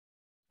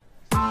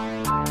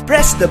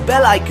press the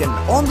bell icon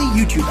on the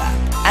YouTube app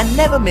and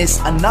never miss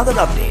another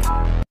update.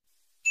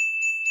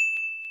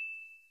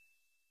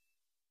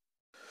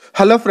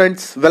 Hello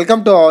friends,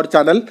 welcome to our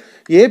channel.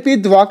 AP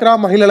డ్వాక్రా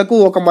మహిళలకు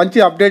ఒక మంచి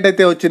update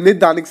అయితే వచ్చింది.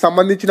 దానికి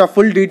సంబంధించిన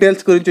ఫుల్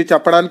డీటెయిల్స్ గురించి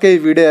చెప్పడానికే ఈ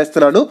వీడియో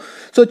చేస్తున్నాను.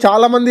 సో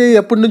చాలామంది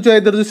ఎప్పటి నుంచో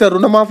ఎదురు చూసే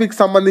రుణమాఫీకి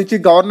సంబంధించి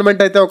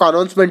గవర్నమెంట్ అయితే ఒక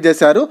అనౌన్స్మెంట్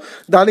చేశారు.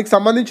 దానికి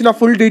సంబంధించిన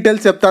ఫుల్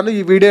డీటెయిల్స్ చెప్తాను,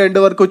 ఈ వీడియో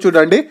ఎండ్ వరకు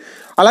చూడండి.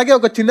 అలాగే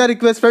ఒక చిన్న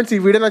రిక్వెస్ట్ ఫ్రెండ్స్, ఈ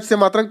వీడియో నచ్చితే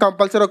మాత్రం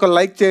కంపల్సరీ ఒక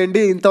లైక్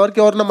చేయండి. ఇంతవరకు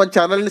ఎవరైనా మన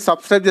ఛానల్ని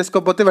సబ్స్క్రైబ్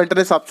చేసుకోకపోతే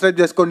వెంటనే సబ్స్క్రైబ్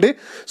చేసుకోండి.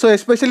 సో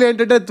ఎస్పెషల్లీ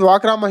ఏంటంటే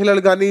డ్వాక్రా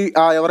మహిళలు కానీ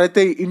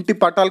ఎవరైతే ఇంటి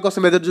పట్టాల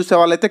కోసం ఎదురు చూసే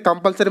వాళ్ళైతే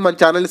కంపల్సరీ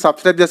మన ఛానల్ని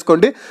సబ్స్క్రైబ్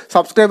చేసుకోండి.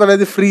 సబ్స్క్రైబ్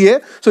అనేది ఫ్రీయే.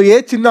 సో ఏ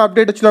చిన్న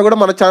అప్డేట్ వచ్చినా కూడా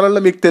మన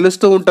ఛానల్లో మీకు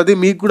తెలుస్తూ ఉంటుంది.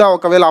 మీకు కూడా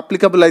ఒకవేళ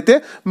అప్లికబుల్ అయితే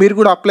మీరు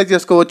కూడా అప్లై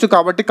చేసుకోవచ్చు.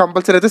 కాబట్టి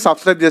కంపల్సరీ అయితే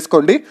సబ్స్క్రైబ్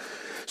చేసుకోండి.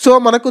 సో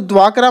మనకు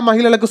డ్వాక్రా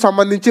మహిళలకు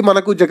సంబంధించి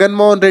మనకు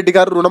జగన్మోహన్ రెడ్డి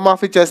గారు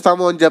రుణమాఫీ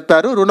చేస్తాము అని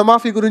చెప్పారు.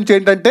 రుణమాఫీ గురించి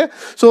ఏంటంటే,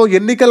 సో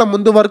ఎన్నికల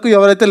ముందు వరకు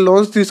ఎవరైతే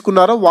లోన్స్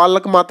తీసుకున్నారో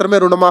వాళ్ళకు మాత్రమే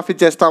రుణమాఫీ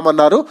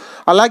చేస్తామన్నారు.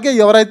 అలాగే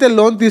ఎవరైతే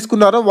లోన్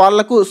తీసుకున్నారో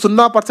వాళ్లకు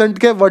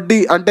 0%కే వడ్డీ,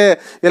 అంటే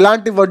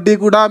ఎలాంటి వడ్డీ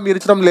కూడా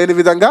మీర్చడం లేని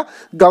విధంగా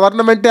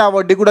గవర్నమెంటే ఆ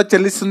వడ్డీ కూడా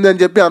చెల్లిస్తుంది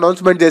అని చెప్పి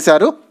అనౌన్స్మెంట్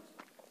చేశారు.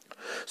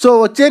 సో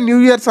వచ్చే న్యూ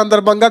ఇయర్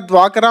సందర్భంగా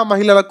డ్వాక్రా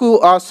మహిళలకు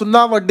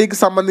 0 వడ్డీకి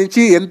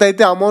సంబంధించి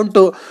ఎంతైతే అమౌంట్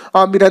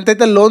మీరు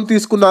ఎంతైతే లోన్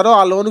తీసుకున్నారో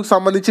ఆ లోన్కు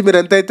సంబంధించి మీరు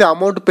ఎంతైతే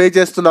అమౌంట్ పే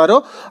చేస్తున్నారో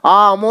ఆ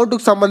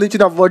అమౌంట్కు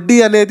సంబంధించిన వడ్డీ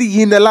అనేది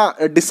ఈ నెల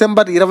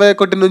డిసెంబర్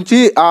 21 నుంచి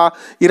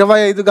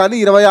 25 కానీ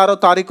 26వ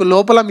తారీఖు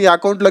లోపల మీ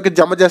అకౌంట్లోకి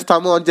జమ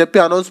చేస్తాము అని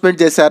చెప్పి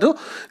అనౌన్స్మెంట్ చేశారు.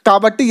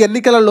 కాబట్టి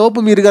ఎన్నికల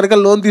లోపు మీరు కనుక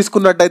లోన్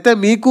తీసుకున్నట్టయితే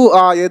మీకు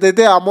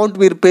ఏదైతే అమౌంట్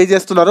మీరు పే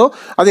చేస్తున్నారో,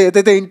 అదే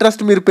ఏదైతే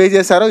ఇంట్రెస్ట్ మీరు పే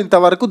చేశారో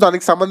ఇంతవరకు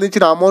దానికి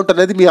సంబంధించిన అమౌంట్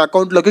అనేది మీ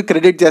అకౌంట్లోకి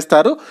క్రెడిట్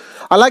చేస్తారు.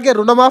 అలాగే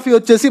రుణమాఫీ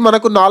వచ్చేసి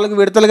మనకు 4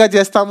 విడతలుగా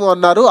చేస్తాము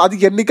అన్నారు. అది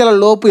ఎన్నికల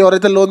లోపు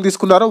ఎవరైతే లోన్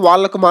తీసుకున్నారో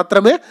వాళ్ళకు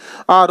మాత్రమే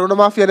ఆ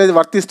రుణమాఫీ అనేది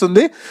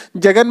వర్తిస్తుంది.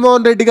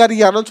 జగన్మోహన్ రెడ్డి గారు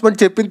ఈ అనౌన్స్మెంట్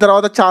చెప్పిన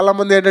తర్వాత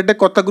చాలామంది ఏంటంటే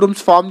కొత్త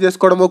గ్రూప్స్ ఫామ్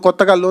చేసుకోవడము,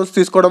 కొత్తగా లోన్స్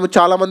తీసుకోవడము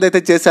చాలామంది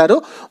అయితే చేశారు.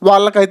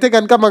 వాళ్ళకైతే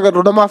కనుక మనకు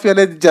రుణమాఫీ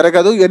అనేది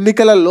జరగదు.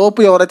 ఎన్నికల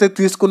లోపు ఎవరైతే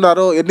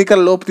తీసుకున్నారో,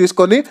 ఎన్నికల లోపు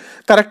తీసుకొని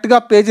కరెక్ట్గా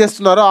పే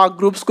చేస్తున్నారో ఆ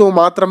గ్రూప్స్కు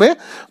మాత్రమే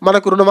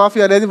మనకు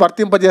రుణమాఫీ అనేది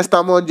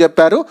వర్తింపజేస్తాము అని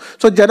చెప్పారు.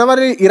 సో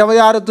జనవరి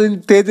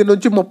 26 తేదీ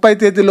నుంచి 30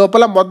 తేదీ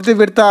లోపల మొదటి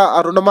విడత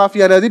రుణమాఫీ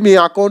అనేది మీ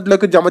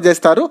అకౌంట్లోకి జమ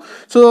చేస్తారు.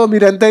 సో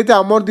మీరు ఎంతైతే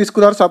అమౌంట్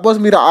తీసుకున్నారో, సపోజ్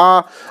మీరు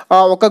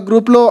ఒక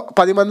గ్రూప్లో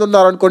 10 మంది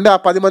ఉన్నారనుకోండి, ఆ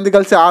 10 మంది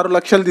కలిసి 6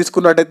 లక్షలు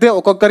తీసుకున్నట్టయితే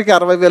ఒక్కొక్కరికి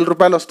 60,000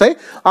 రూపాయలు వస్తాయి.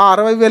 ఆ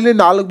 60,000ని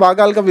 4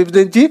 భాగాలుగా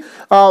విభజించి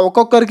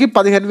ఒక్కొక్కరికి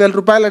 15,000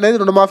 రూపాయలు అనేది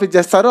రుణమాఫీ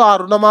చేస్తారు. ఆ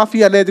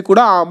రుణమాఫీ అనేది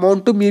కూడా ఆ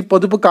అమౌంట్ మీ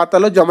పొదుపు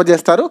ఖాతాలో జమ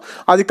చేస్తారు.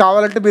 అది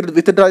కావాలంటే మీరు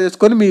విత్డ్రా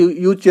చేసుకొని మీరు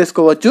యూజ్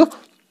చేసుకోవచ్చు.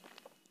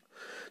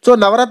 సో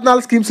నవరత్నాల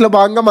స్కీమ్స్లో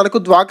భాగంగా మనకు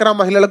డ్వాక్రా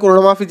మహిళలకు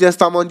రుణమాఫీ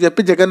చేస్తాము అని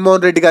చెప్పి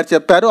జగన్మోహన్ రెడ్డి గారు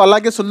చెప్పారు.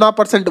 అలాగే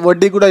 0%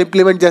 వడ్డీ కూడా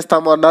ఇంప్లిమెంట్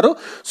చేస్తాము అన్నారు.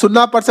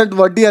 0%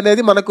 వడ్డీ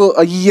అనేది మనకు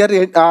ఈ ఇయర్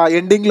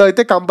ఎండింగ్లో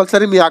అయితే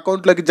కంపల్సరీ మీ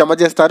అకౌంట్లోకి జమ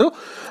చేస్తారు.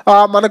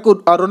 మనకు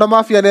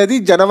రుణమాఫీ అనేది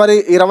జనవరి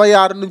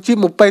 26 నుంచి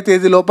 30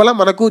 తేదీ లోపల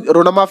మనకు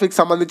రుణమాఫీకి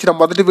సంబంధించిన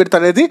మొదటి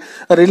విడత అనేది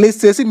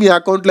రిలీజ్ చేసి మీ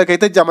అకౌంట్లోకి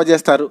అయితే జమ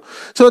చేస్తారు.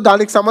 సో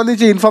దానికి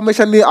సంబంధించి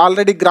ఇన్ఫర్మేషన్ని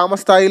ఆల్రెడీ గ్రామ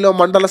స్థాయిలో,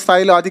 మండల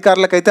స్థాయిలో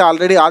అధికారులకు అయితే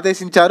ఆల్రెడీ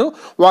ఆదేశించారు.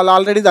 వాళ్ళు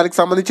ఆల్రెడీ దానికి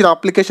సంబంధించిన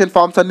అప్లికేషన్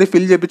ఫామ్స్ అన్ని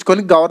ఫిల్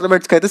చేయించుకొని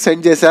గవర్నమెంట్స్కి అయితే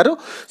సెండ్ చేశారు.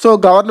 సో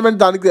గవర్నమెంట్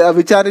దానికి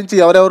విచారించి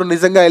ఎవరెవరు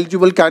నిజంగా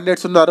ఎలిజిబుల్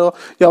క్యాండిడేట్స్ ఉన్నారో,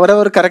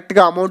 ఎవరెవరు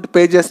కరెక్ట్గా అమౌంట్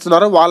పే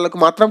చేస్తున్నారో వాళ్ళకు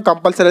మాత్రం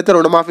కంపల్సరీ అయితే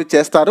రుణమాఫీ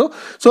చేస్తారు.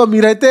 సో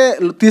మీరైతే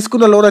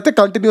తీసుకున్న లోన్ అయితే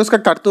కంటిన్యూస్గా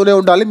కడుతూనే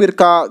ఉండాలి. మీరు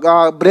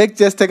బ్రేక్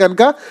చేస్తే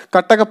కనుక,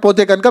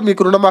 కట్టకపోతే కనుక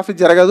మీకు రుణమాఫీ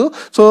జరగదు.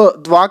 సో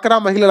డ్వాక్రా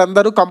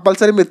మహిళలందరూ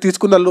కంపల్సరీ మీరు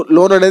తీసుకున్న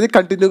లోన్ అనేది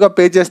కంటిన్యూగా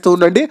పే చేస్తూ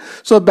ఉండండి.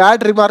 సో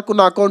బ్యాడ్ రిమార్క్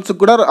ఉన్న అకౌంట్స్కి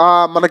కూడా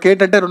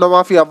మనకేంటంటే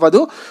రుణమాఫీ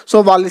అవ్వదు. సో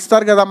వాళ్ళు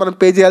ఇస్తారు కదా, మనం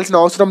పే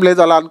చేయాల్సిన అవసరం లేదు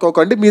అలా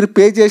అనుకోకండి. మీరు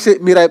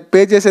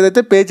పే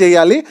చేసేదైతే పే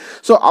చేయాలి.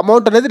 సో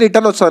అమౌంట్ అనేది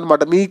రిటర్న్ వస్తుంది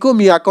అనమాట, మీకు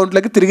మీ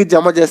అకౌంట్లోకి తిరిగి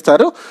జమ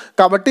చేస్తారు.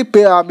 కాబట్టి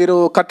మీరు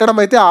కట్టడం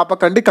అయితే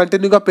ఆపకండి,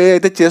 కంటిన్యూగా పే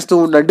అయితే చేస్తూ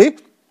ఉండండి.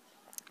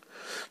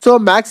 సో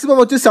మ్యాక్సిమం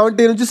వచ్చి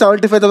 70 నుంచి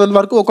 75,000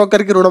 వరకు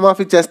ఒక్కొక్కరికి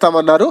రుణమాఫీ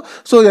చేస్తామన్నారు.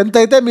 సో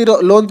ఎంతైతే మీరు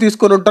లోన్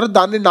తీసుకొని ఉంటారో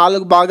దాన్ని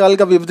 4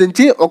 భాగాలుగా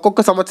విభజించి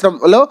ఒక్కొక్క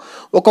సంవత్సరంలో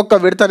ఒక్కొక్క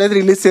విడత అనేది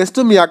రిలీజ్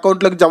చేస్తూ మీ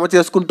అకౌంట్లోకి జమ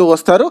చేసుకుంటూ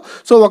వస్తారు.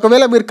 సో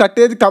ఒకవేళ మీరు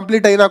కట్టేది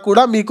కంప్లీట్ అయినా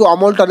కూడా మీకు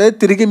అమౌంట్ అనేది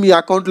తిరిగి మీ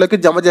అకౌంట్లోకి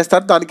జమ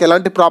చేస్తారు. దానికి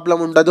ఎలాంటి ప్రాబ్లం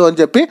ఉండదు అని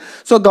చెప్పి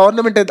సో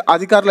గవర్నమెంట్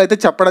అధికారులు అయితే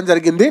చెప్పడం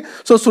జరిగింది.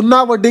 సో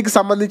 0 వడ్డీకి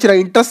సంబంధించిన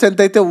ఇంట్రెస్ట్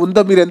ఎంతైతే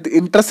ఉందో, మీరు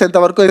ఇంట్రెస్ట్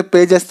ఎంతవరకు అయితే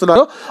పే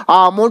చేస్తున్నారో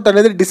ఆ అమౌంట్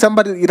అనేది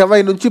డిసెంబర్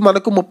 20 నుంచి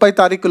మనకు 30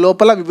 తారీఖు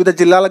లోపల వివిధ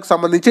జిల్లాలకు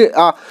సంబంధించి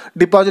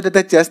డిపాజిట్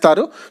అయితే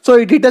చేస్తారు. సో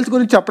ఈ డీటెయిల్స్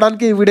గురించి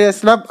చెప్పడానికి ఈ వీడియో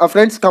చేస్తున్నా.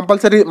 ఫ్రెండ్స్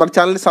కంపల్సరీ మన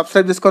ఛానల్ని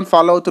సబ్స్క్రైబ్ చేసుకొని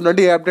ఫాలో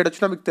అవుతుండండి. ఏ అప్డేట్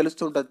వచ్చినా మీకు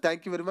తెలుస్తూ ఉంటుంది.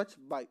 Thank you very much.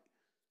 Bye.